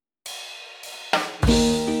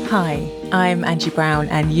Hi, I'm Angie Brown,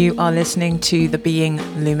 and you are listening to the Being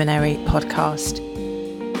Luminary podcast.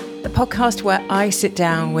 The podcast where I sit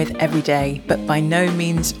down with everyday, but by no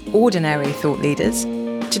means ordinary thought leaders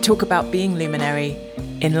to talk about being luminary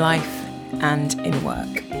in life and in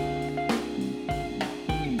work.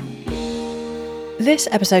 This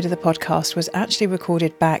episode of the podcast was actually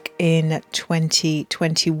recorded back in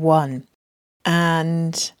 2021,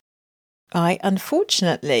 and I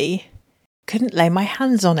unfortunately couldn't lay my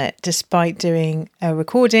hands on it despite doing a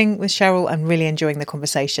recording with Cheryl and really enjoying the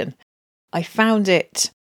conversation. I found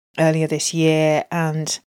it earlier this year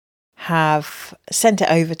and have sent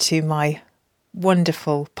it over to my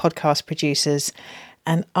wonderful podcast producers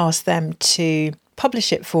and asked them to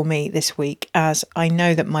publish it for me this week, as I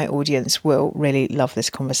know that my audience will really love this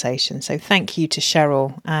conversation. So thank you to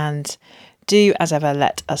Cheryl, and do as ever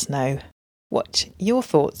let us know what your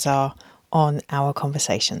thoughts are on our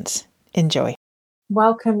conversations. Enjoy.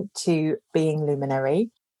 Welcome to Being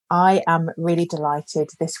Luminary. I am really delighted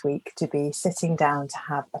this week to be sitting down to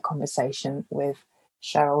have a conversation with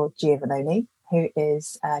Cheryl Giovannoni, who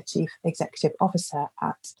is Chief Executive Officer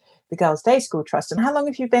at the Girls' Day School Trust. And how long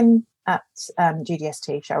have you been at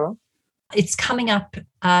GDST, Cheryl? It's coming up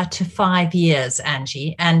to 5 years,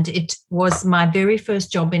 Angie, and it was my very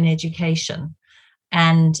first job in education.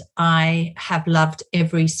 And I have loved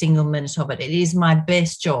every single minute of it. It is my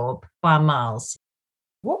best job by miles.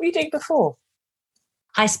 What were you doing before?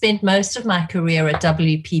 I spent most of my career at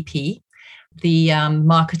WPP, the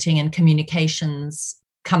marketing and communications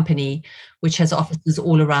company, which has offices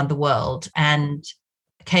all around the world, and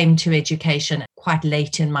came to education quite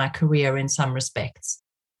late in my career in some respects.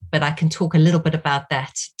 But I can talk a little bit about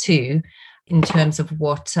that too, in terms of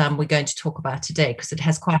what we're going to talk about today, because it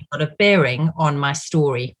has quite a lot of bearing on my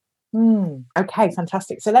story. Okay,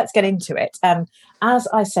 fantastic. So let's get into it. As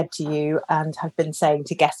I said to you and have been saying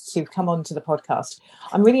to guests who've come onto the podcast,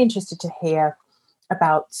 I'm really interested to hear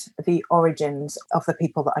about the origins of the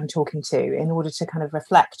people that I'm talking to, in order to kind of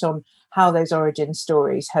reflect on how those origin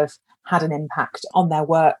stories have had an impact on their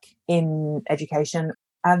work in education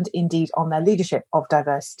and indeed on their leadership of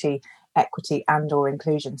diversity, equity and or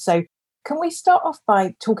inclusion. So can we start off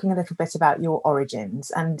by talking a little bit about your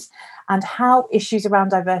origins and how issues around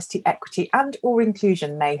diversity, equity and or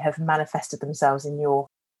inclusion may have manifested themselves in your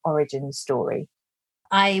origin story?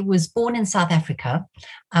 I was born in South Africa.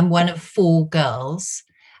 I'm one of 4 girls,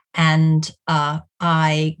 and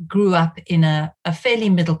I grew up in a fairly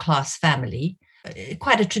middle-class family,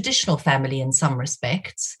 quite a traditional family in some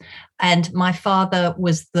respects. And my father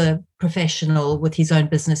was the professional with his own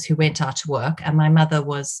business who went out to work, and my mother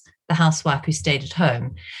was the housewife who stayed at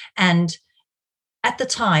home. And at the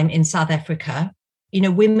time in South Africa,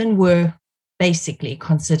 women were basically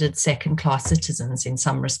considered second-class citizens in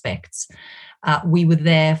some respects. We were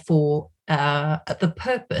there for the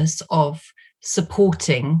purpose of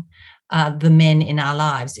supporting the men in our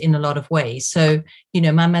lives in a lot of ways. So,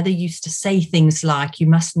 my mother used to say things like, you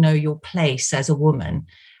must know your place as a woman.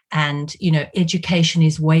 And, education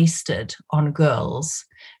is wasted on girls,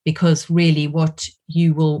 because really what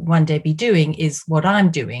you will one day be doing is what I'm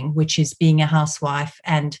doing, which is being a housewife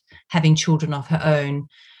and having children of her own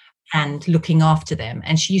and looking after them.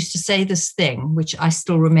 And she used to say this thing, which I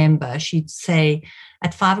still remember. She'd say,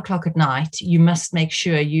 at 5 o'clock at night, you must make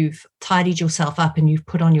sure you've tidied yourself up and you've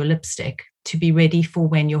put on your lipstick to be ready for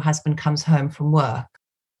when your husband comes home from work.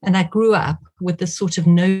 And I grew up with this sort of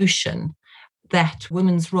notion that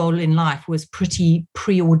women's role in life was pretty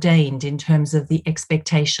preordained in terms of the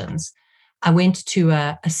expectations. I went to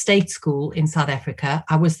a state school in South Africa.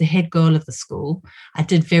 I was the head girl of the school. I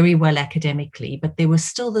did very well academically, but there was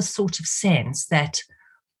still this sort of sense that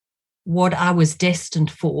what I was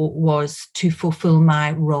destined for was to fulfill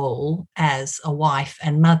my role as a wife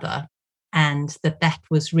and mother, and that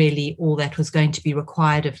was really all that was going to be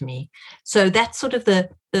required of me. So that's sort of the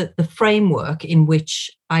framework in which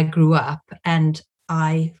I grew up, and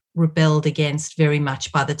I rebelled against very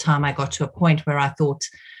much by the time I got to a point where I thought,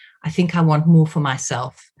 I think I want more for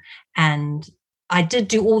myself. And I did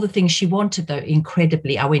do all the things she wanted, though,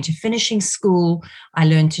 incredibly. I went to finishing school. I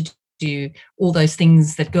learned to do all those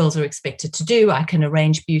things that girls are expected to do. I can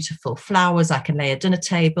arrange beautiful flowers. I can lay a dinner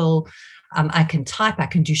table. I can type. I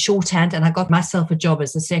can do shorthand. And I got myself a job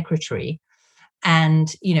as a secretary.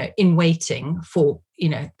 And, in waiting for,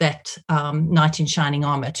 that knight in shining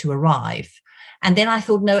armor to arrive. And then I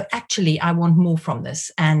thought, no, actually, I want more from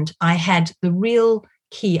this. And I had the real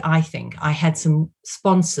key, I think. I had some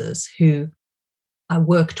sponsors who I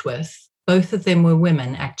worked with. Both of them were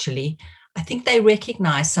women, actually. I think they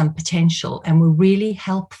recognized some potential and were really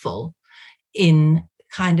helpful in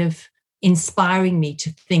kind of inspiring me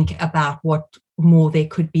to think about what more there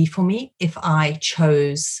could be for me if I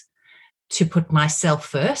chose to put myself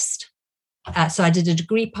first. So I did a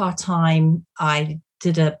degree part-time. I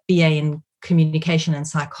did a BA in communication and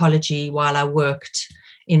psychology while I worked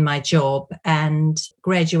in my job, and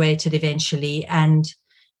graduated eventually, and,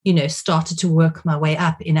 started to work my way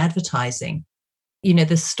up in advertising.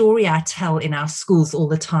 The story I tell in our schools all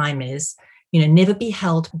the time is, never be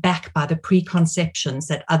held back by the preconceptions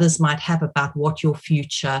that others might have about what your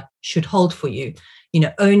future should hold for you.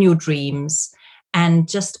 Own your dreams and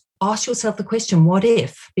just ask yourself the question, what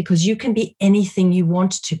if? Because you can be anything you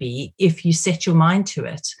want to be if you set your mind to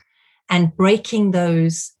it. And breaking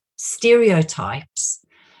those stereotypes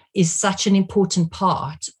is such an important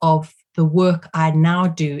part of the work I now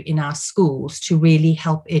do in our schools to really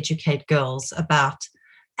help educate girls about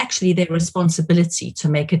actually their responsibility to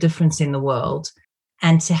make a difference in the world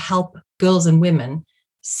and to help girls and women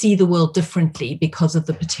see the world differently because of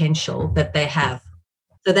the potential that they have.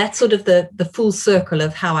 So that's sort of the full circle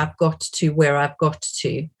of how I've got to where I've got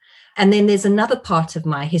to. And then there's another part of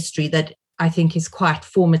my history that I think is quite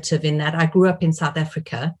formative, in that I grew up in South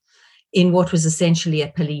Africa in what was essentially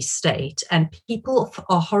a police state. And people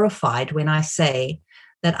are horrified when I say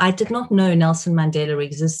that I did not know Nelson Mandela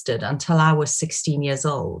existed until I was 16 years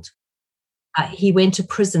old. He went to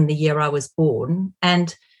prison the year I was born,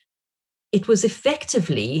 and it was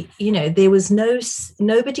effectively, there was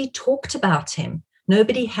nobody talked about him.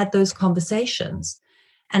 Nobody had those conversations.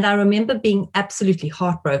 And I remember being absolutely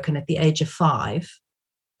heartbroken at the age of 5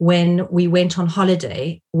 when we went on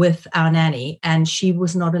holiday with our nanny and she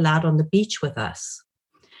was not allowed on the beach with us.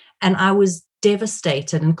 And I was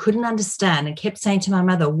devastated and couldn't understand, and kept saying to my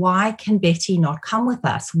mother, why can Betty not come with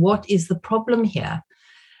us? What is the problem here?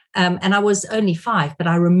 And I was only 5, but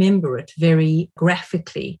I remember it very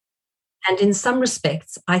graphically. And in some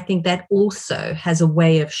respects, I think that also has a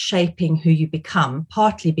way of shaping who you become,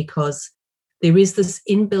 partly because there is this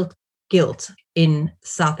inbuilt guilt in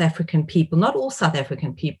South African people, not all South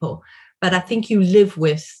African people, but I think you live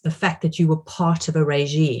with the fact that you were part of a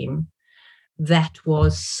regime that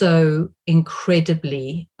was so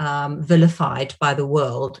incredibly vilified by the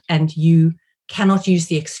world, and you cannot use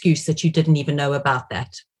the excuse that you didn't even know about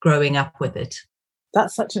that growing up with it.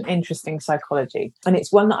 That's such an interesting psychology. And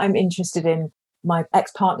it's one that I'm interested in. My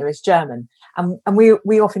ex-partner is German. And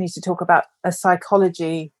we often used to talk about a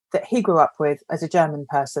psychology that he grew up with as a German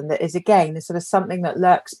person that is, again, sort of something that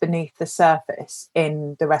lurks beneath the surface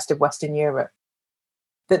in the rest of Western Europe,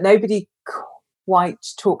 that nobody quite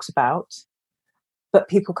talks about, but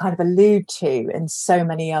people kind of allude to in so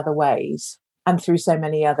many other ways and through so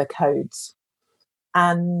many other codes.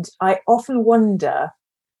 And I often wonder,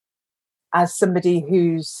 as somebody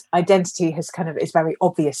whose identity is very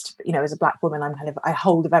obvious, as a Black woman, I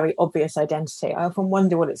hold a very obvious identity. I often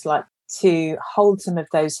wonder what it's like to hold some of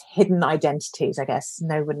those hidden identities. I guess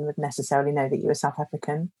no one would necessarily know that you were South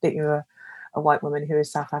African, that you were a white woman who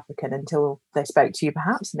is South African until they spoke to you,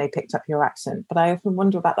 perhaps, and they picked up your accent. But I often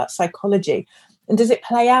wonder about that psychology. And does it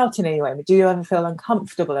play out in any way? Do you ever feel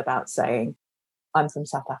uncomfortable about saying, I'm from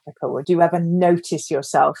South Africa? Or do you ever notice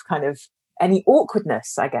yourself kind of any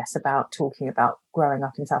awkwardness, I guess, about talking about growing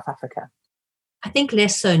up in South Africa? I think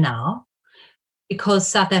less so now, because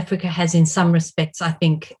South Africa has, in some respects, I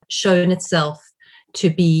think, shown itself to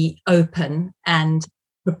be open and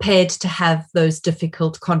prepared to have those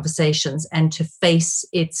difficult conversations and to face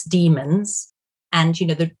its demons. And,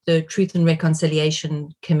 the Truth and Reconciliation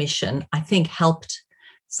Commission, I think, helped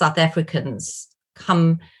South Africans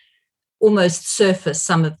almost surface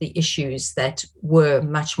some of the issues that were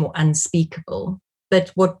much more unspeakable.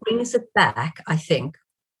 But what brings it back, I think,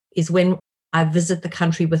 is when I visit the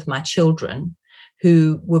country with my children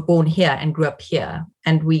who were born here and grew up here.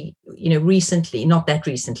 And we, recently, not that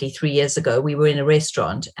recently, 3 years ago, we were in a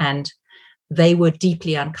restaurant and they were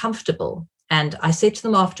deeply uncomfortable. And I said to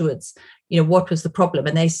them afterwards, what was the problem?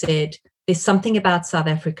 And they said, there's something about South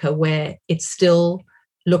Africa where it still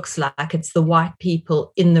looks like it's the white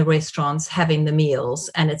people in the restaurants having the meals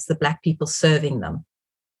and it's the Black people serving them.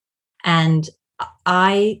 And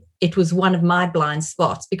it was one of my blind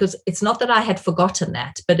spots, because it's not that I had forgotten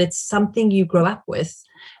that, but it's something you grow up with.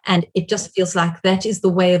 And it just feels like that is the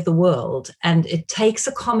way of the world. And it takes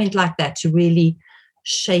a comment like that to really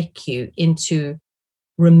shake you into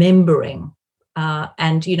remembering.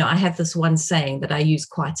 And I have this one saying that I use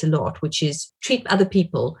quite a lot, which is treat other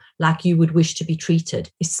people like you would wish to be treated,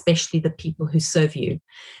 especially the people who serve you,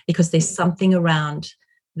 because there's something around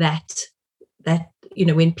that,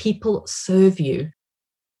 when people serve you,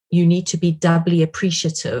 you need to be doubly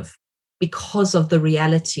appreciative because of the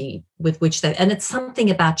reality with which they, and it's something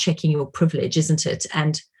about checking your privilege, isn't it?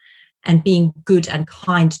 And being good and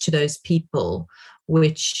kind to those people,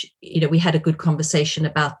 which, we had a good conversation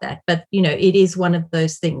about that. But, it is one of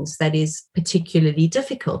those things that is particularly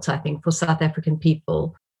difficult, I think, for South African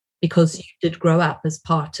people, because you did grow up as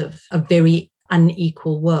part of a very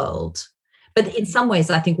unequal world. But in some ways,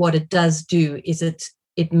 I think what it does do is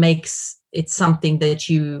it makes it something that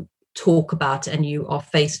you talk about and you are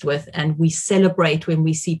faced with, and we celebrate when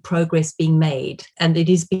we see progress being made, and it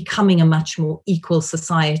is becoming a much more equal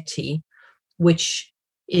society, which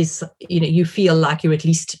is, you feel like you're at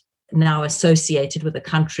least now associated with a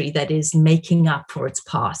country that is making up for its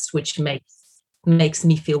past, which makes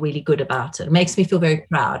me feel really good about it. It makes me feel very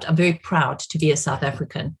proud. I'm very proud to be a South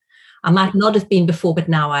African. I might not have been before, but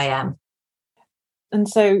now I am. And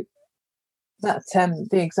so that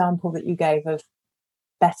the example that you gave of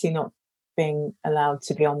Betty not being allowed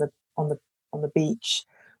to be on the beach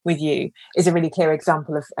with you is a really clear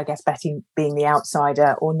example of, I guess, Betty being the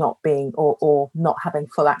outsider, or not being, or not having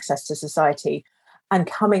full access to society. And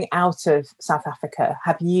coming out of South Africa,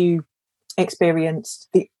 have you experienced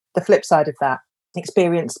the flip side of that?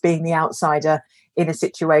 Experienced being the outsider in a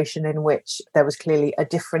situation in which there was clearly a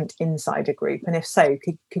different insider group? And if so,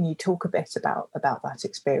 can you talk a bit about that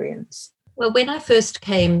experience? Well, when I first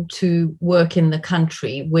came to work in the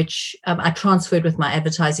country, which I transferred with my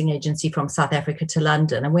advertising agency from South Africa to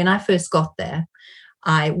London, and when I first got there,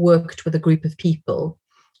 I worked with a group of people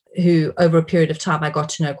who, over a period of time, I got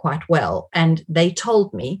to know quite well. And they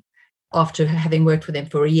told me, after having worked with them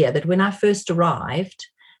for a year, that when I first arrived,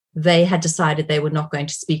 they had decided they were not going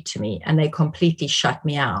to speak to me, and they completely shut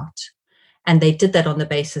me out. And they did that on the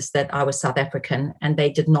basis that I was South African, and they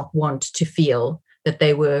did not want to feel that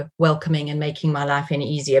they were welcoming and making my life any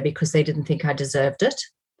easier, because they didn't think I deserved it.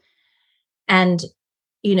 And,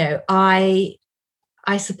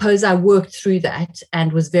 I suppose I worked through that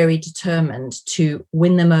and was very determined to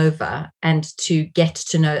win them over and to get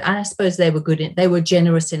to know. And I suppose they were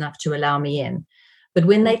generous enough to allow me in. But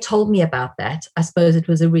when they told me about that, I suppose it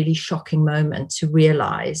was a really shocking moment to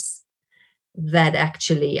realize that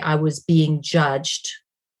actually I was being judged,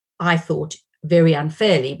 I thought, very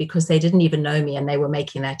unfairly, because they didn't even know me and they were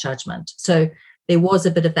making that judgment. So there was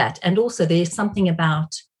a bit of that. And also there's something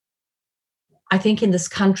about, I think in this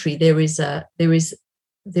country, there is a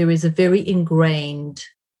very ingrained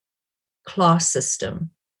class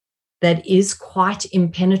system that is quite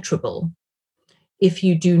impenetrable if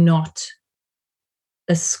you do not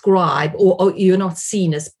ascribe, or you're not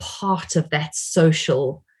seen as part of that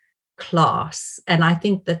social class. And I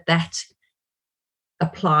think that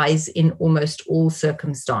applies in almost all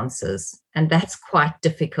circumstances, and that's quite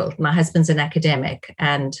difficult. My husband's an academic,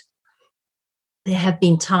 and there have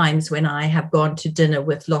been times when I have gone to dinner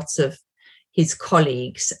with lots of his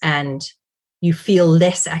colleagues, and you feel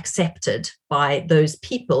less accepted by those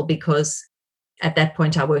people, because at that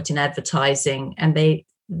point I worked in advertising, and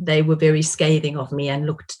they were very scathing of me and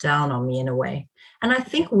looked down on me in a way. And I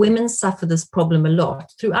think women suffer this problem a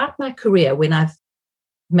lot. Throughout my career, when I've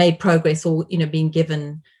made progress, or been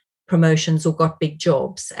given promotions or got big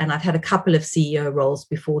jobs, and I've had a couple of CEO roles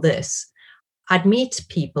before this, I'd meet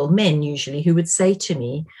people, men usually, who would say to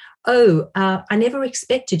me, I never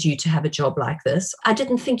expected you to have a job like this. I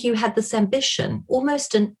didn't think you had this ambition.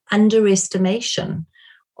 Almost an underestimation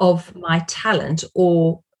of my talent,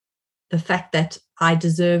 or the fact that I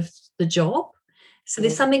deserved the job. So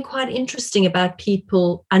there's something quite interesting about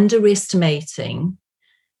people underestimating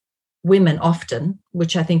women often,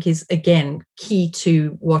 which I think is, again, key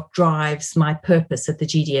to what drives my purpose at the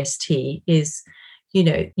GDST, is, you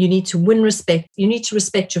need to win respect, you need to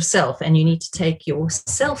respect yourself, and you need to take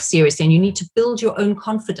yourself seriously, and you need to build your own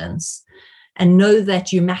confidence and know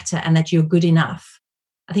that you matter and that you're good enough.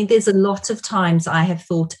 I think there's a lot of times I have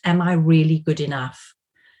thought, am I really good enough?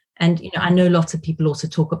 And, I know lots of people also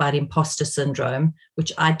talk about imposter syndrome,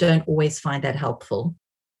 which I don't always find that helpful.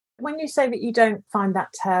 When you say that you don't find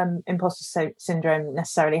that term imposter syndrome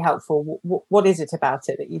necessarily helpful, what is it about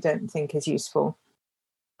it that you don't think is useful?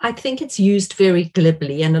 I think it's used very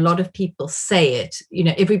glibly, and a lot of people say it.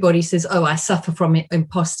 Everybody says, I suffer from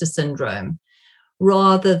imposter syndrome,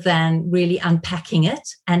 rather than really unpacking it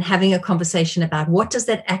and having a conversation about what does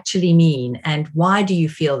that actually mean and why do you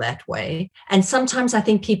feel that way. And sometimes I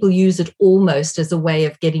think people use it almost as a way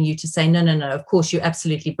of getting you to say, no, of course, you're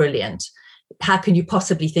absolutely brilliant. How can you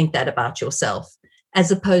possibly think that about yourself?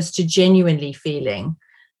 As opposed to genuinely feeling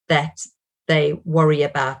that they worry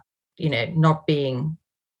about, not being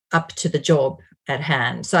up to the job at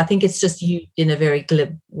hand. So I think it's just used in a very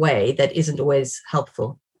glib way that isn't always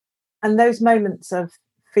helpful. And those moments of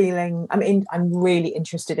feeling, I mean, I'm really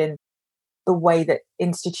interested in the way that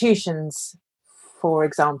institutions, for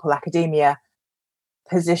example, academia,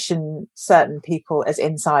 position certain people as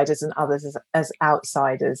insiders and others as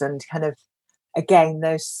outsiders, and kind of, again,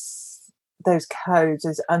 those codes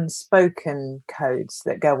as unspoken codes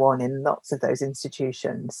that go on in lots of those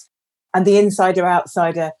institutions. And the insider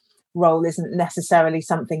outsider role isn't necessarily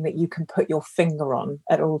something that you can put your finger on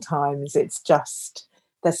at all times. It's just,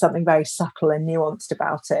 there's something very subtle and nuanced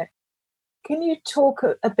about it. Can you talk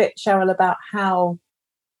a bit, Cheryl, about how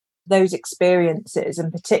those experiences,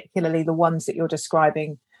 and particularly the ones that you're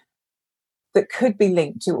describing, that could be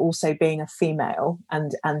linked to also being a female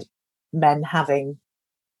and men having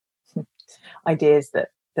ideas that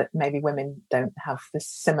maybe women don't have the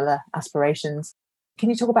similar aspirations. Can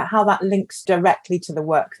you talk about how that links directly to the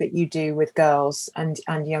work that you do with girls and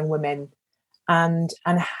young women, and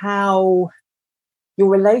how your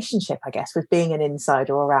relationship, I guess, with being an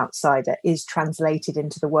insider or outsider is translated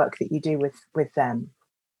into the work that you do with them?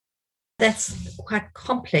 That's quite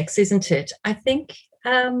complex, isn't it? I think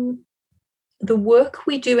the work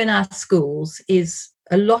we do in our schools is,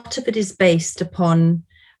 a lot of it is based upon,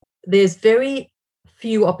 there's very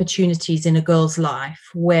few opportunities in a girl's life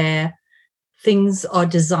where things are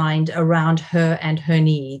designed around her and her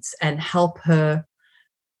needs and help her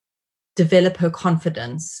develop her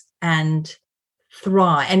confidence and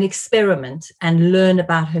thrive and experiment and learn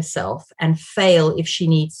about herself and fail if she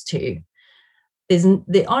needs to.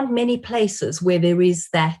 There aren't many places where there is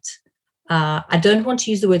that. I don't want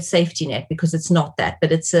to use the word safety net because it's not that,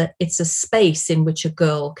 but it's a space in which a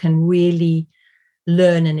girl can really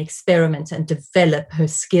learn and experiment and develop her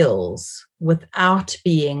skills without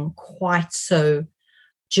being quite so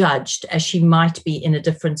judged as she might be in a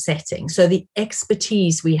different setting. So the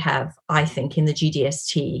expertise we have, I think, in the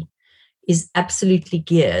GDST is absolutely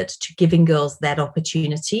geared to giving girls that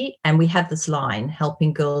opportunity. And we have this line,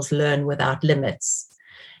 helping girls learn without limits.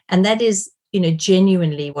 And that is,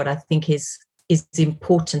 genuinely what I think is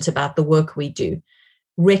important about the work we do,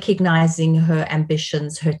 recognizing her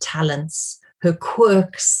ambitions, her talents, her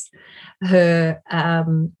quirks, her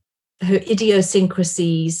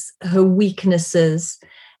idiosyncrasies, her weaknesses,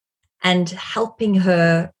 and helping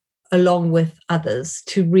her along with others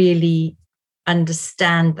to really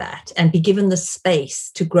understand that and be given the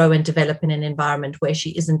space to grow and develop in an environment where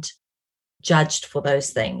she isn't judged for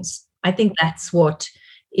those things. I think that's what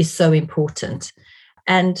is so important.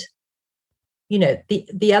 And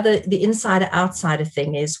the insider outsider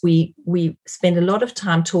thing is we spend a lot of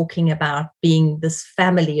time talking about being this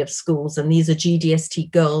family of schools, and these are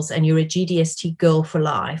GDST girls, and you're a GDST girl for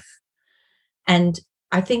life. And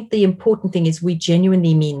I think the important thing is we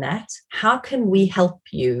genuinely mean that. How can we help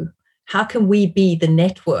you? How can we be the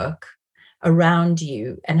network around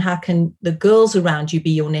you? And how can the girls around you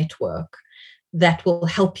be your network that will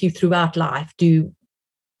help you throughout life do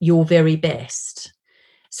your very best?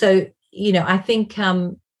 So, I think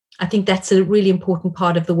that's a really important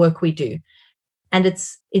part of the work we do. And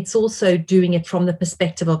it's also doing it from the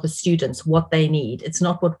perspective of the students, what they need. It's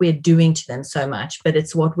not what we're doing to them so much, but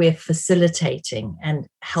it's what we're facilitating and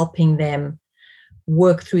helping them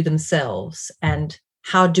work through themselves. And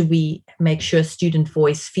how do we make sure student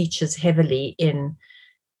voice features heavily in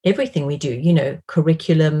everything we do,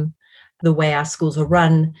 curriculum, the way our schools are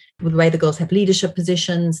run, the way the girls have leadership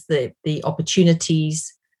positions, the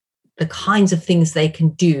opportunities, the kinds of things they can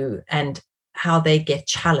do, and how they get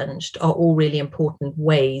challenged are all really important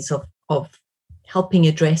ways of helping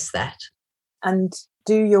address that. And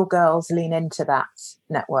do your girls lean into that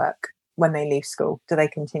network when they leave school? Do they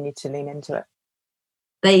continue to lean into it?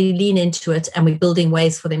 They lean into it, and we're building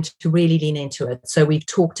ways for them to really lean into it. So we've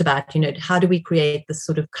talked about, how do we create this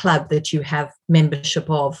sort of club that you have membership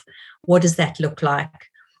of? What does that look like?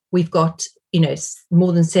 We've got,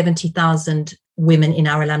 more than 70,000 women in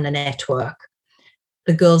our alumni network.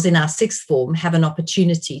 The girls in our sixth form have an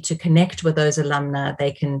opportunity to connect with those alumni.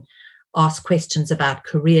 They can ask questions about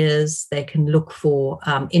careers. They can look for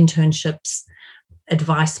internships,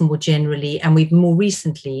 advice more generally. And we've more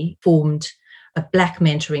recently formed a Black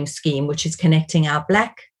mentoring scheme, which is connecting our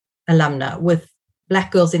Black alumni with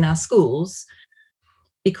Black girls in our schools,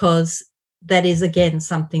 because that is, again,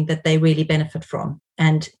 something that they really benefit from.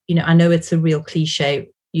 And, I know it's a real cliche.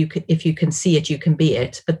 If you can see it, you can be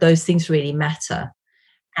it. But those things really matter.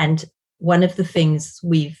 And one of the things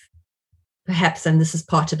we've perhaps, and this is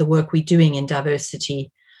part of the work we're doing in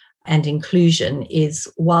diversity and inclusion,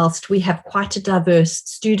 is whilst we have quite a diverse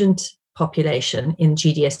student population in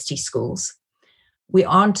GDST schools, we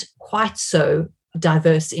aren't quite so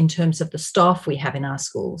diverse in terms of the staff we have in our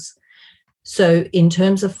schools. So in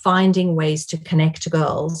terms of finding ways to connect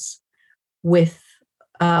girls with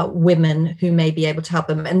women who may be able to help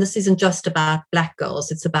them, and this isn't just about Black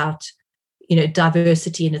girls, it's about,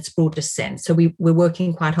 diversity in its broadest sense. So we're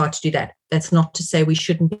working quite hard to do that. That's not to say we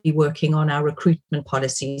shouldn't be working on our recruitment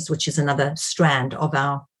policies, which is another strand of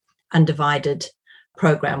our undivided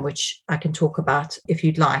program, which I can talk about if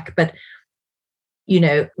you'd like. But,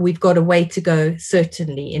 we've got a way to go,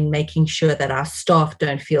 certainly, in making sure that our staff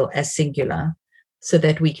don't feel as singular, so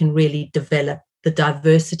that we can really develop the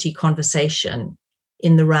diversity conversation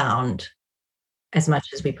in the round as much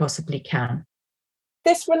as we possibly can.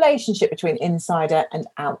 This relationship between insider and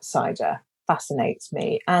outsider fascinates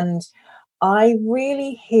me. And I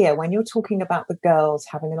really hear when you're talking about the girls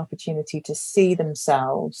having an opportunity to see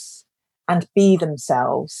themselves and be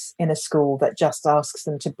themselves in a school that just asks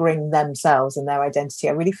them to bring themselves and their identity.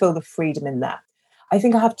 I really feel the freedom in that. I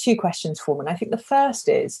think I have two questions for them. And I think the first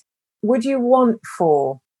is, would you want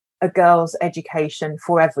for a girl's education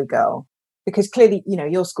for every girl? Because clearly,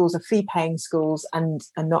 your schools are fee-paying schools and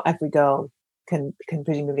not every girl can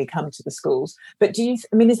presumably come to the schools. But is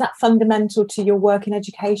that fundamental to your work in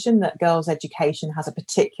education, that girls' education has a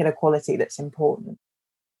particular quality that's important?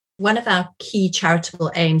 One of our key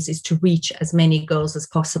charitable aims is to reach as many girls as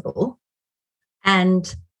possible.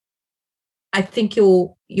 And I think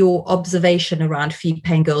your observation around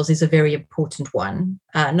fee-paying girls is a very important one.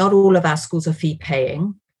 Not all of our schools are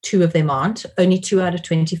fee-paying. 2 of them aren't. Only 2 out of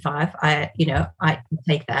 25. I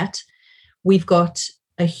take that. We've got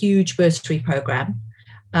a huge bursary program.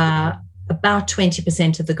 About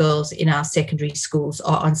 20% of the girls in our secondary schools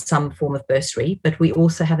are on some form of bursary, but we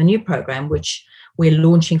also have a new program which we're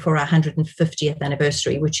launching for our 150th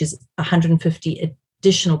anniversary, which is 150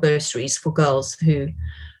 additional bursaries for girls who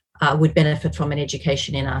would benefit from an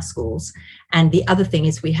education in our schools. And the other thing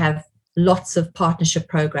is we have lots of partnership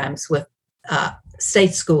programs with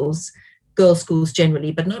state schools, girls' schools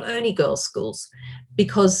generally, but not only girls' schools,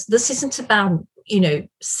 because this isn't about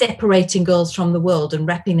separating girls from the world and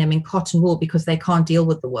wrapping them in cotton wool because they can't deal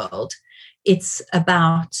with the world. It's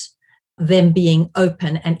about them being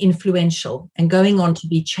open and influential and going on to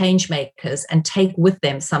be change makers and take with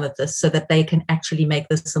them some of this so that they can actually make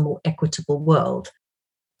this a more equitable world.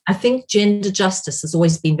 I think gender justice has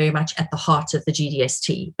always been very much at the heart of the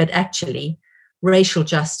GDST, but actually racial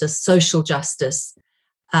justice, social justice,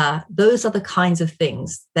 those are the kinds of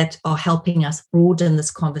things that are helping us broaden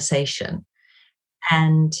this conversation.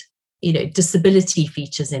 And, disability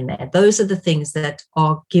features in there. Those are the things that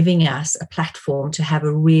are giving us a platform to have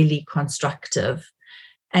a really constructive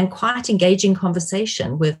and quite engaging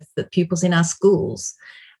conversation with the pupils in our schools.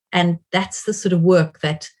 And that's the sort of work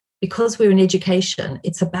that, because we're in education,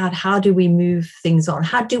 it's about how do we move things on?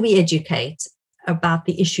 How do we educate about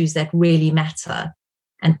the issues that really matter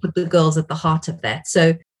and put the girls at the heart of that?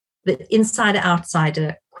 So the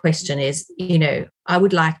insider-outsider question is, I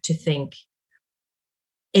would like to think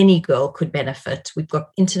any girl could benefit. We've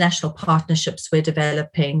got international partnerships we're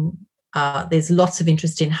developing. There's lots of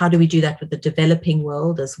interest in how do we do that with the developing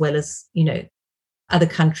world as well as, other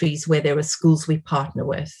countries where there are schools we partner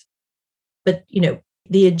with. But,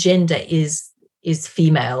 the agenda is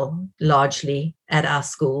female largely at our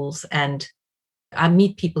schools. And I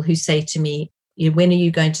meet people who say to me, when are you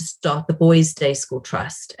going to start the Boys' Day School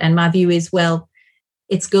Trust? And my view is, well,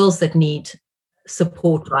 it's girls that need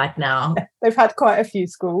support right now. They've had quite a few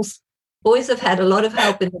schools. Boys have had a lot of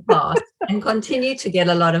help in the past and continue to get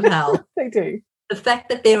a lot of help. They do. The fact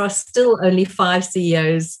that there are still only 5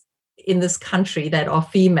 CEOs in this country that are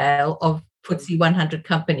female of FTSE 100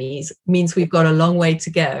 companies means we've got a long way to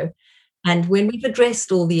go. And when we've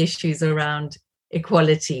addressed all the issues around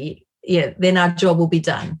equality, then our job will be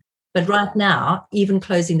done. But right now, even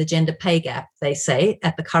closing the gender pay gap, they say,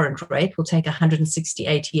 at the current rate, will take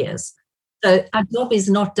 168 years. So our job is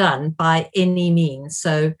not done by any means.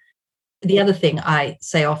 So the other thing I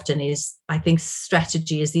say often is I think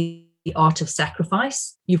strategy is the art of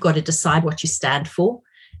sacrifice. You've got to decide what you stand for,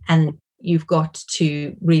 and you've got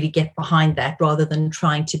to really get behind that rather than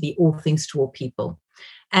trying to be all things to all people.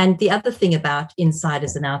 And the other thing about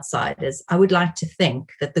insiders and outsiders, I would like to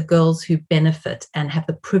think that the girls who benefit and have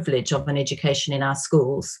the privilege of an education in our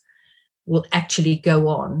schools will actually go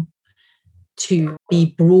on to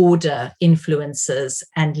be broader influencers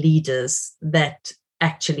and leaders that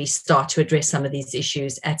actually start to address some of these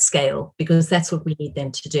issues at scale, because that's what we need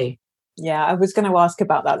them to do. Yeah, I was going to ask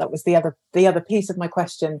about that. That was the other piece of my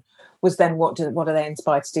question, was then what are they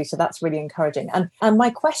inspired to do? So that's really encouraging. And my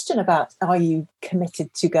question about, are you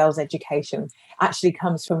committed to girls' education, actually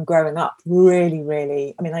comes from growing up really,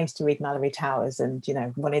 really. I mean, I used to read Mallory Towers, and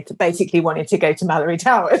wanted to go to Mallory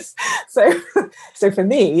Towers. So so for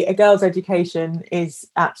me, a girls' education is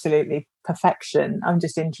absolutely perfection. I'm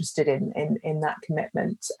just interested in that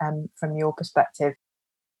commitment from your perspective.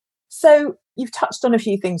 So you've touched on a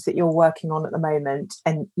few things that you're working on at the moment,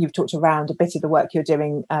 and you've talked around a bit of the work you're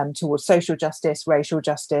doing towards social justice, racial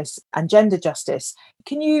justice, and gender justice.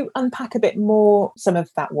 Can you unpack a bit more some of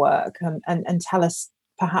that work, and tell us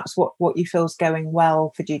perhaps what you feel is going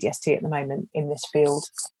well for GDST at the moment in this field?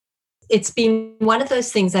 It's been one of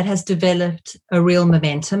those things that has developed a real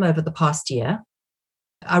momentum over the past year.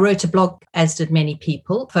 I wrote a blog, as did many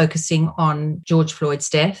people, focusing on George Floyd's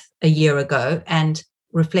death a year ago and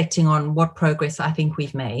reflecting on what progress I think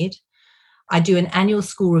we've made. I do an annual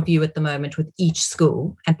school review at the moment with each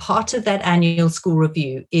school, and part of that annual school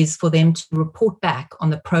review is for them to report back on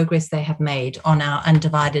the progress they have made on our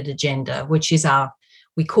undivided agenda, which is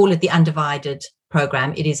we call it the Undivided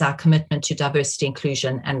program. It is our commitment to diversity,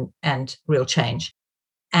 inclusion, and real change.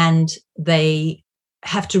 And they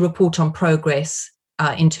have to report on progress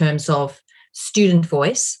in terms of student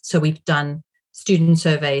voice. So we've done student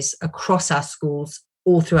surveys across our schools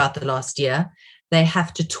all throughout the last year. They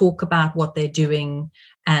have to talk about what they're doing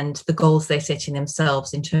and the goals they're setting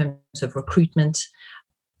themselves in terms of recruitment,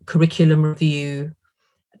 curriculum review.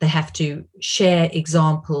 They have to share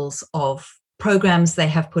examples of programs they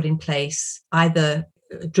have put in place, either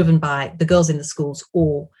driven by the girls in the schools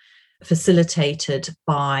or facilitated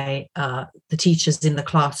by the teachers in the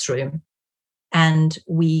classroom. And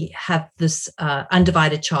we have this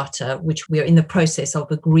undivided charter, which we are in the process of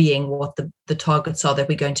agreeing what the targets are that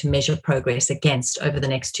we're going to measure progress against over the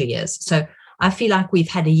next 2 years. So I feel like we've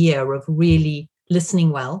had a year of really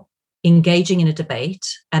listening well, engaging in a debate,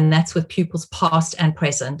 and that's with pupils past and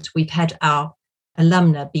present. We've had our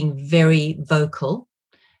alumna being very vocal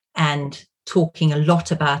and talking a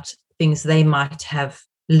lot about things they might have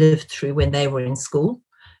lived through when they were in school.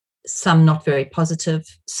 Some not very positive,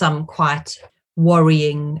 some quite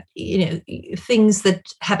worrying, things that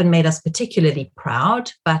haven't made us particularly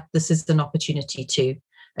proud, but this is an opportunity to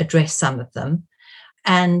address some of them.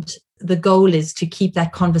 And the goal is to keep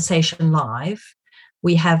that conversation live.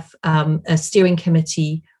 We have a steering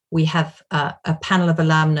committee. We have a panel of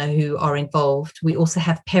alumni who are involved. We also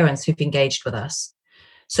have parents who've engaged with us.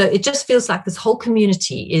 So it just feels like this whole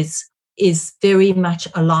community is very much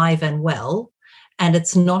alive and well. And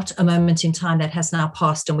it's not a moment in time that has now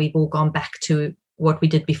passed and we've all gone back to what we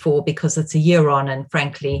did before because it's a year on. And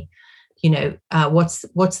frankly, what's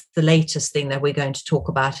the latest thing that we're going to talk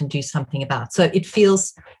about and do something about? So it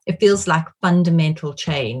feels like fundamental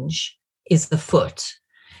change is afoot.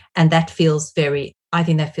 And I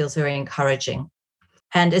think that feels very encouraging.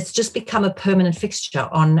 And it's just become a permanent fixture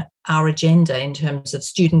on our agenda in terms of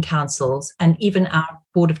student councils and even our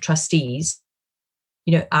board of trustees.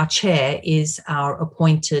 Our chair is our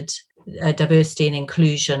appointed diversity and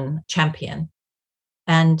inclusion champion.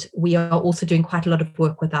 And we are also doing quite a lot of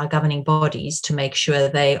work with our governing bodies to make sure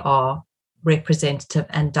they are representative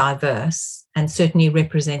and diverse, and certainly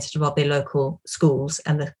representative of their local schools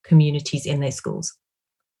and the communities in their schools.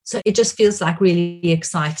 So it just feels like really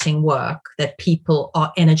exciting work that people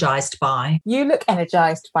are energized by. You look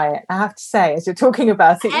energized by it, I have to say, as you're talking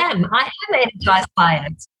about it. I am energized by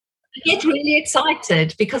it. I get really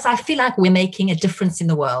excited because I feel like we're making a difference in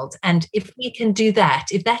the world. And if we can do that,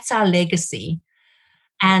 if that's our legacy,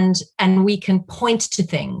 and we can point to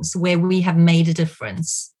things where we have made a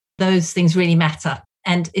difference, those things really matter.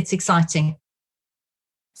 And it's exciting.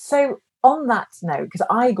 So on that note, because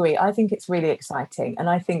I agree, I think it's really exciting. And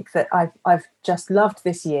I think that I've just loved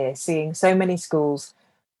this year seeing so many schools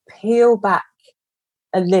peel back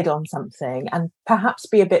a lid on something and perhaps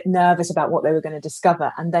be a bit nervous about what they were going to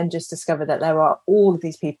discover, and then just discover that there are all of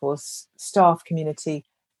these people, staff community,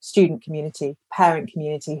 student community, parent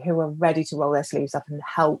community, who are ready to roll their sleeves up and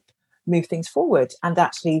help move things forward. And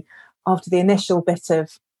actually, after the initial bit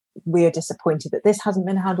of we're disappointed that this hasn't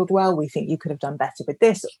been handled well, we think you could have done better with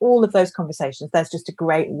this, all of those conversations, there's just a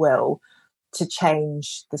great will to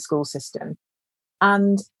change the school system.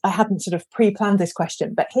 And I hadn't sort of pre-planned this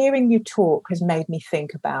question, but hearing you talk has made me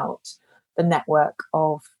think about the network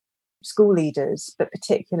of school leaders, but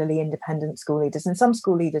particularly independent school leaders and some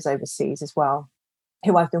school leaders overseas as well,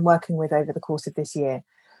 who I've been working with over the course of this year,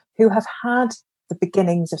 who have had the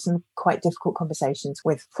beginnings of some quite difficult conversations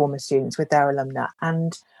with former students, with their alumni.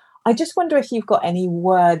 And I just wonder if you've got any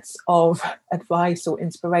words of advice or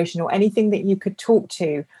inspiration or anything that you could talk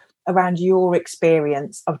to around your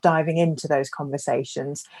experience of diving into those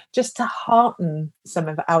conversations, just to hearten some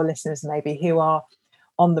of our listeners maybe who are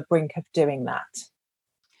on the brink of doing that.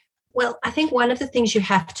 Well, I think one of the things you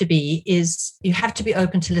have to be is you have to be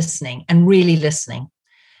open to listening and really listening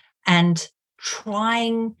and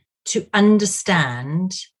trying to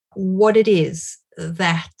understand what it is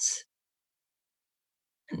that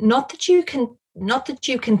not that you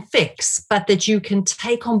can fix, but that you can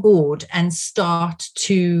take on board and start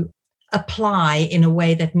to apply in a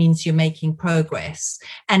way that means you're making progress,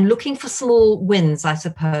 and looking for small wins, I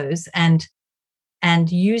suppose, and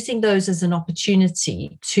using those as an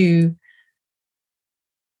opportunity to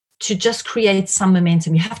just create some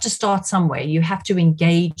momentum. You have to start somewhere. You have to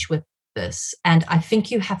engage with this. And I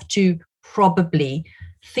think you have to probably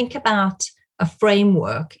think about a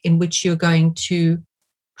framework in which you're going to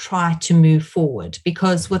try to move forward,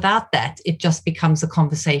 because without that, it just becomes a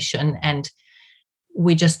conversation and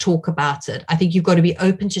we just talk about it. I think you've got to be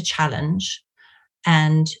open to challenge,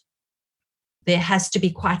 and there has to be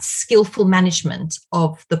quite skillful management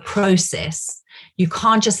of the process. You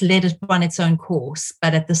can't just let it run its own course,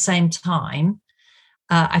 but at the same time,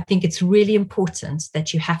 I think it's really important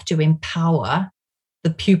that you have to empower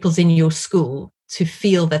the pupils in your school to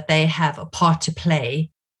feel that they have a part to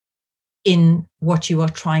play in what you are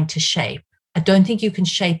trying to shape. I don't think you can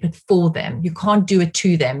shape it for them. You can't do it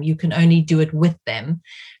to them. You can only do it with them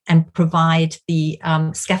and provide the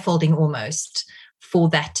scaffolding almost for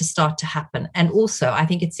that to start to happen. And also, I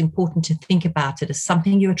think it's important to think about it as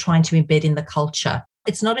something you're trying to embed in the culture.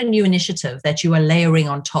 It's not a new initiative that you are layering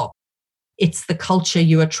on top. It's the culture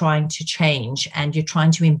you are trying to change, and you're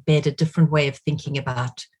trying to embed a different way of thinking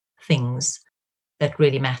about things that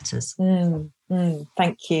really matters.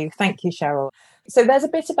 Thank you. Thank you, Cheryl. So there's a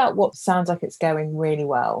bit about what sounds like it's going really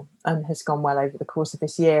well and has gone well over the course of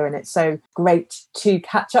this year. And it's so great to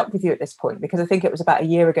catch up with you at this point, because I think it was about a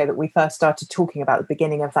year ago that we first started talking about the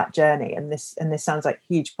beginning of that journey. And this sounds like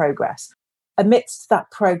huge progress. Amidst that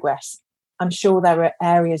progress, I'm sure there are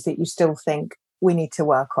areas that you still think we need to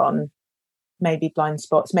work on, maybe blind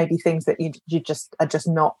spots, maybe things that you just are just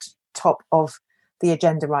not top of the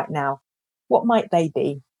agenda right now. What might they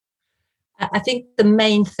be? I think the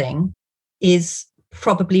main thing is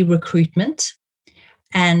probably recruitment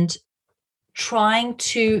and trying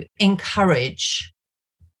to encourage.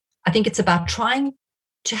 I think it's about trying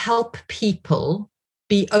to help people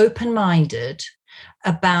be open-minded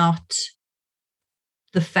about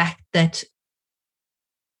the fact that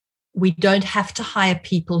we don't have to hire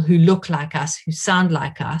people who look like us, who sound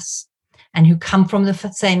like us, and who come from the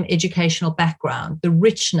same educational background. The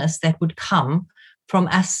richness that would come from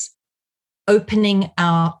us opening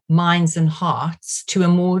our minds and hearts to a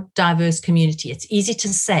more diverse community. It's easy to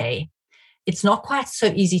say. It's not quite so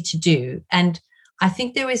easy to do. And I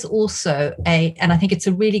think there is also and I think it's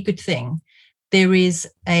a really good thing, there is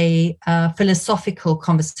a philosophical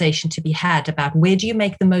conversation to be had about where do you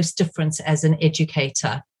make the most difference as an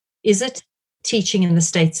educator? Is it teaching in the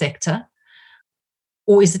state sector,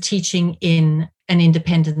 or is it teaching in an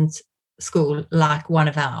independent school like one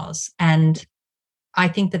of ours? And I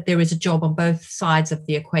think that there is a job on both sides of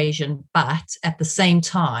the equation, but at the same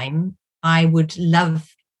time, I would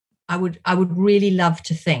really love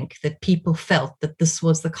to think that people felt that this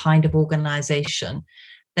was the kind of organization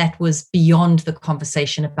that was beyond the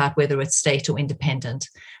conversation about whether it's state or independent,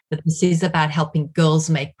 that this is about helping girls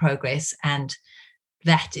make progress, and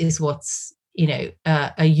that is what's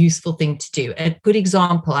a useful thing to do. A good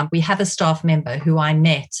example, we have a staff member who I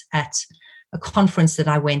met at a conference that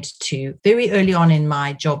I went to very early on in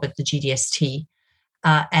my job at the GDST,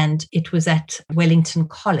 and it was at Wellington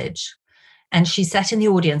College. And she sat in the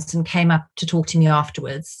audience and came up to talk to me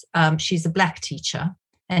afterwards. She's a Black teacher,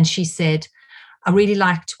 and she said, I really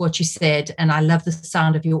liked what you said, and I love the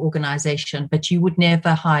sound of your organization, but you would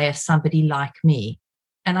never hire somebody like me.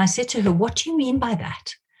 And I said to her, what do you mean by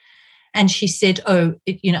that? And she said,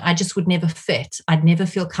 I just would never fit. I'd never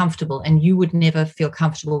feel comfortable, and you would never feel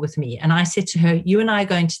comfortable with me. And I said to her, you and I are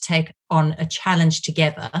going to take on a challenge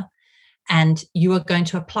together, and you are going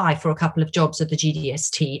to apply for a couple of jobs at the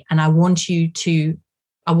GDST. And I want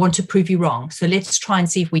to prove you wrong. So let's try and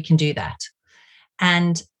see if we can do that.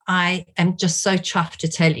 And I am just so chuffed to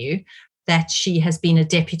tell you that she has been a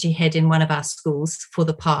deputy head in one of our schools for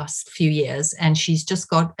the past few years, and she's just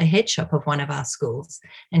got a headship of one of our schools.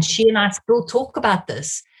 And she and I still talk about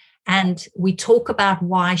this, and we talk about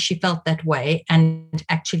why she felt that way, and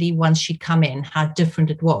actually once she'd come in, how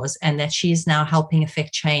different it was, and that she is now helping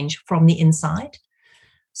affect change from the inside.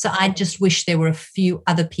 So I just wish there were a few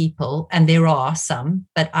other people, and there are some,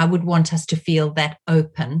 but I would want us to feel that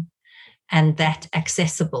open and that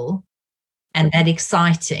accessible and that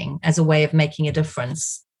exciting as a way of making a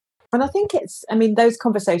difference. And I think those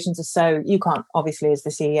conversations are so, you can't obviously as the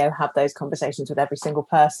CEO have those conversations with every single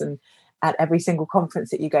person at every single conference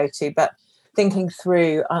that you go to, but thinking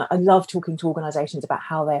through, I love talking to organisations about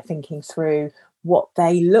how they're thinking through what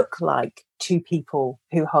they look like to people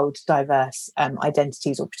who hold diverse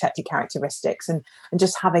identities or protected characteristics, and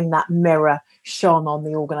just having that mirror shone on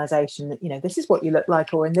the organisation that, this is what you look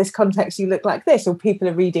like, or in this context you look like this, or people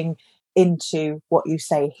are reading into what you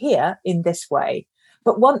say here in this way.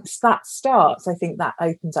 But once that starts, I think that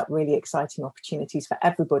opens up really exciting opportunities for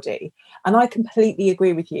everybody. And I completely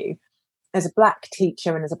agree with you. As a Black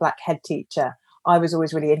teacher and as a Black head teacher, I was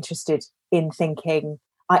always really interested in thinking,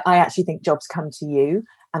 I actually think jobs come to you.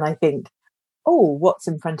 And I think, oh, what's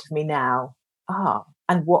in front of me now?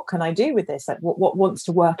 And what can I do with this? Like, what wants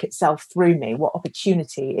to work itself through me? What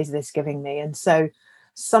opportunity is this giving me? And so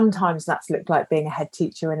sometimes that's looked like being a head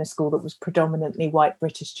teacher in a school that was predominantly white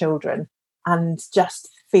British children, and just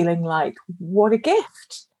feeling like, what a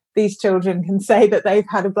gift. These children can say that they've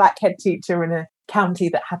had a Black head teacher in a county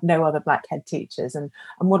that had no other Black head teachers, and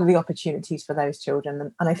what are the opportunities for those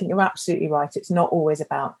children. And I think you're absolutely right. It's not always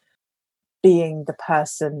about being the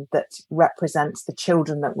person that represents the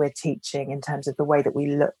children that we're teaching in terms of the way that we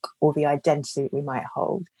look or the identity that we might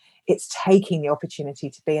hold. It's taking the opportunity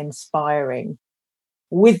to be inspiring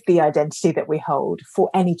with the identity that we hold for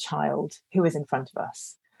any child who is in front of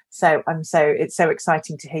us. So it's so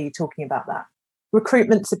exciting to hear you talking about that.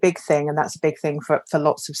 Recruitment's a big thing, and that's a big thing for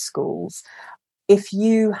lots of schools. If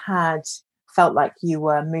you had felt like you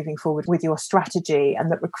were moving forward with your strategy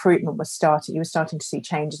and that recruitment was you were starting to see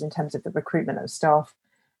changes in terms of the recruitment of staff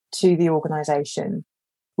to the organisation,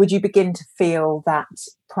 would you begin to feel that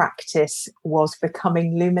practice was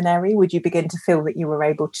becoming luminary? Would you begin to feel that you were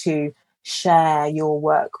able to share your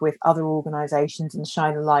work with other organisations and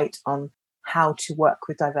shine a light on how to work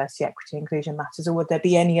with diversity, equity, inclusion matters? Or would there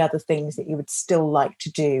be any other things that you would still like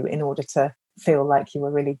to do in order to feel like you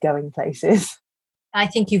were really going places? I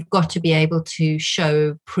think you've got to be able to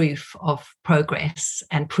show proof of progress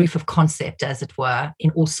and proof of concept, as it were,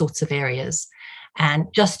 in all sorts of areas. And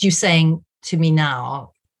just you saying to me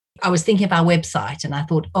now, I was thinking of our website and I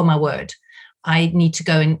thought, oh my word, I need to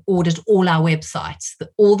go and audit all our websites,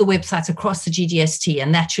 all the websites across the GDST,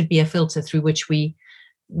 and that should be a filter through which we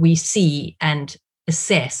see and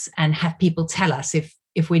assess and have people tell us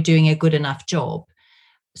if we're doing a good enough job.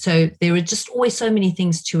 So there are just always so many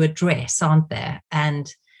things to address, aren't there? And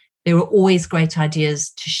there are always great ideas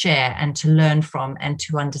to share and to learn from and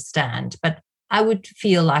to understand. But I would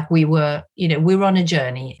feel like we're on a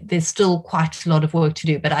journey. There's still quite a lot of work to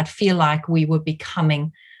do, but I'd feel like we were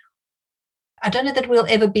becoming, I don't know that we'll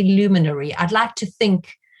ever be luminary. I'd like to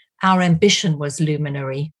think our ambition was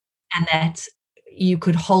luminary, and that you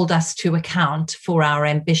could hold us to account for our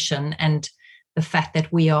ambition and the fact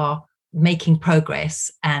that we are making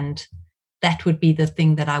progress, and that would be the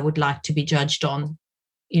thing that I would like to be judged on.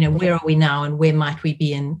 Where are we now and where might we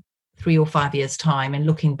be in 3 or 5 years' time? And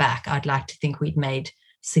looking back, I'd like to think we'd made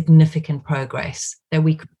significant progress that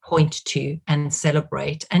we could point to and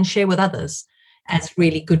celebrate and share with others as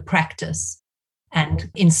really good practice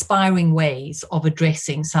and inspiring ways of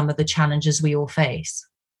addressing some of the challenges we all face.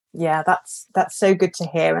 Yeah, that's so good to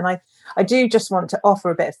hear. And I do just want to offer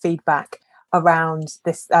a bit of feedback around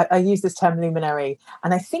this. I use this term luminary,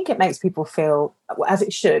 and I think it makes people feel, as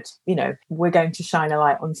it should, we're going to shine a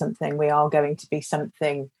light on something. We are going to be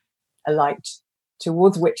something, a light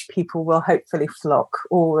towards which people will hopefully flock,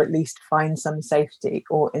 or at least find some safety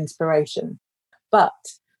or inspiration. But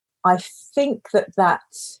I think that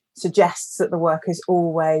suggests that the work is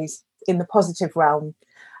always in the positive realm.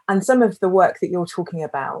 And some of the work that you're talking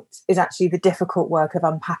about is actually the difficult work of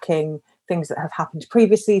unpacking things that have happened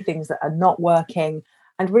previously, things that are not working,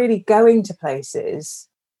 and really going to places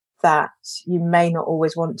that you may not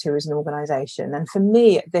always want to as an organisation. And for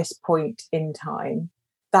me, at this point in time,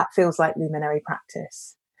 that feels like luminary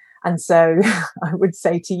practice. And so I would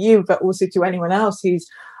say to you, but also to anyone else who's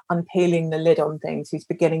unpeeling the lid on things, who's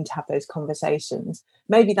beginning to have those conversations,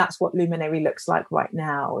 maybe that's what luminary looks like right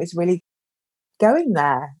now, is really going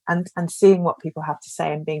there and seeing what people have to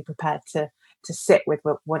say and being prepared to sit with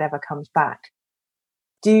whatever comes back.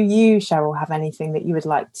 Do you, Cheryl, have anything that you would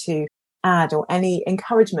like to add, or any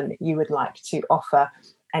encouragement that you would like to offer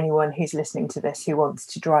anyone who's listening to this who wants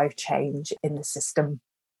to drive change in the system?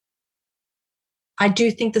 I do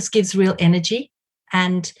think this gives real energy,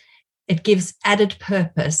 and it gives added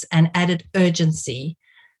purpose and added urgency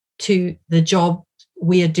to the job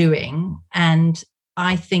we are doing. And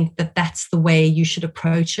I think that that's the way you should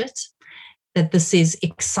approach it, that this is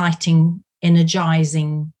exciting,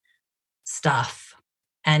 energizing stuff.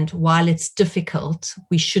 And while it's difficult,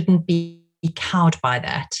 we shouldn't be cowed by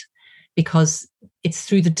that, because it's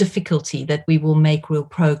through the difficulty that we will make real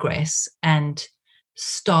progress and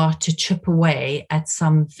start to chip away at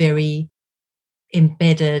some very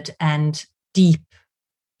embedded and deep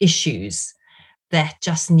issues that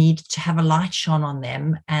just need to have a light shone on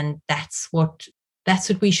them. And that's what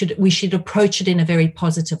we should approach it in a very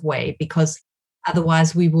positive way, because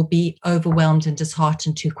otherwise we will be overwhelmed and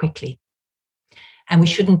disheartened too quickly. And we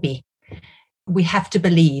shouldn't be. We have to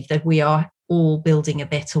believe that we are all building a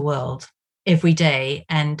better world every day,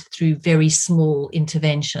 and through very small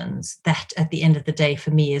interventions. That, at the end of the day,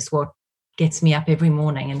 for me, is what gets me up every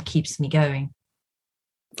morning and keeps me going.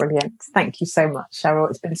 Brilliant. Thank you so much, Cheryl.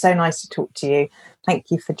 It's been so nice to talk to you.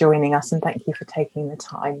 Thank you for joining us, and thank you for taking the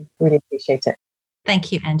time. Really appreciate it.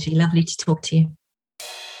 Thank you, Angie. Lovely to talk to you.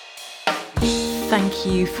 Thank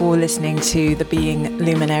you for listening to the Being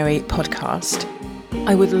Luminary podcast.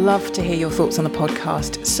 I would love to hear your thoughts on the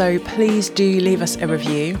podcast, so please do leave us a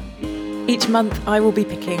review. Each month I will be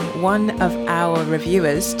picking one of our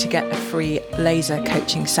reviewers to get a free laser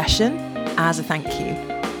coaching session as a thank you.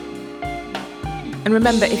 And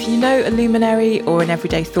remember, if you know a luminary or an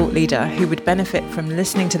everyday thought leader who would benefit from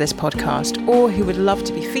listening to this podcast, or who would love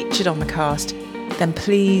to be featured on the cast, then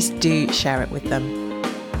please do share it with them.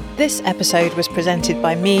 This episode was presented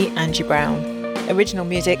by me, Angie Brown. Original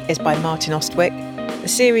music is by Martin Ostwick. The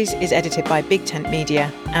series is edited by Big Tent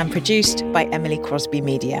Media and produced by Emily Crosby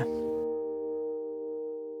Media.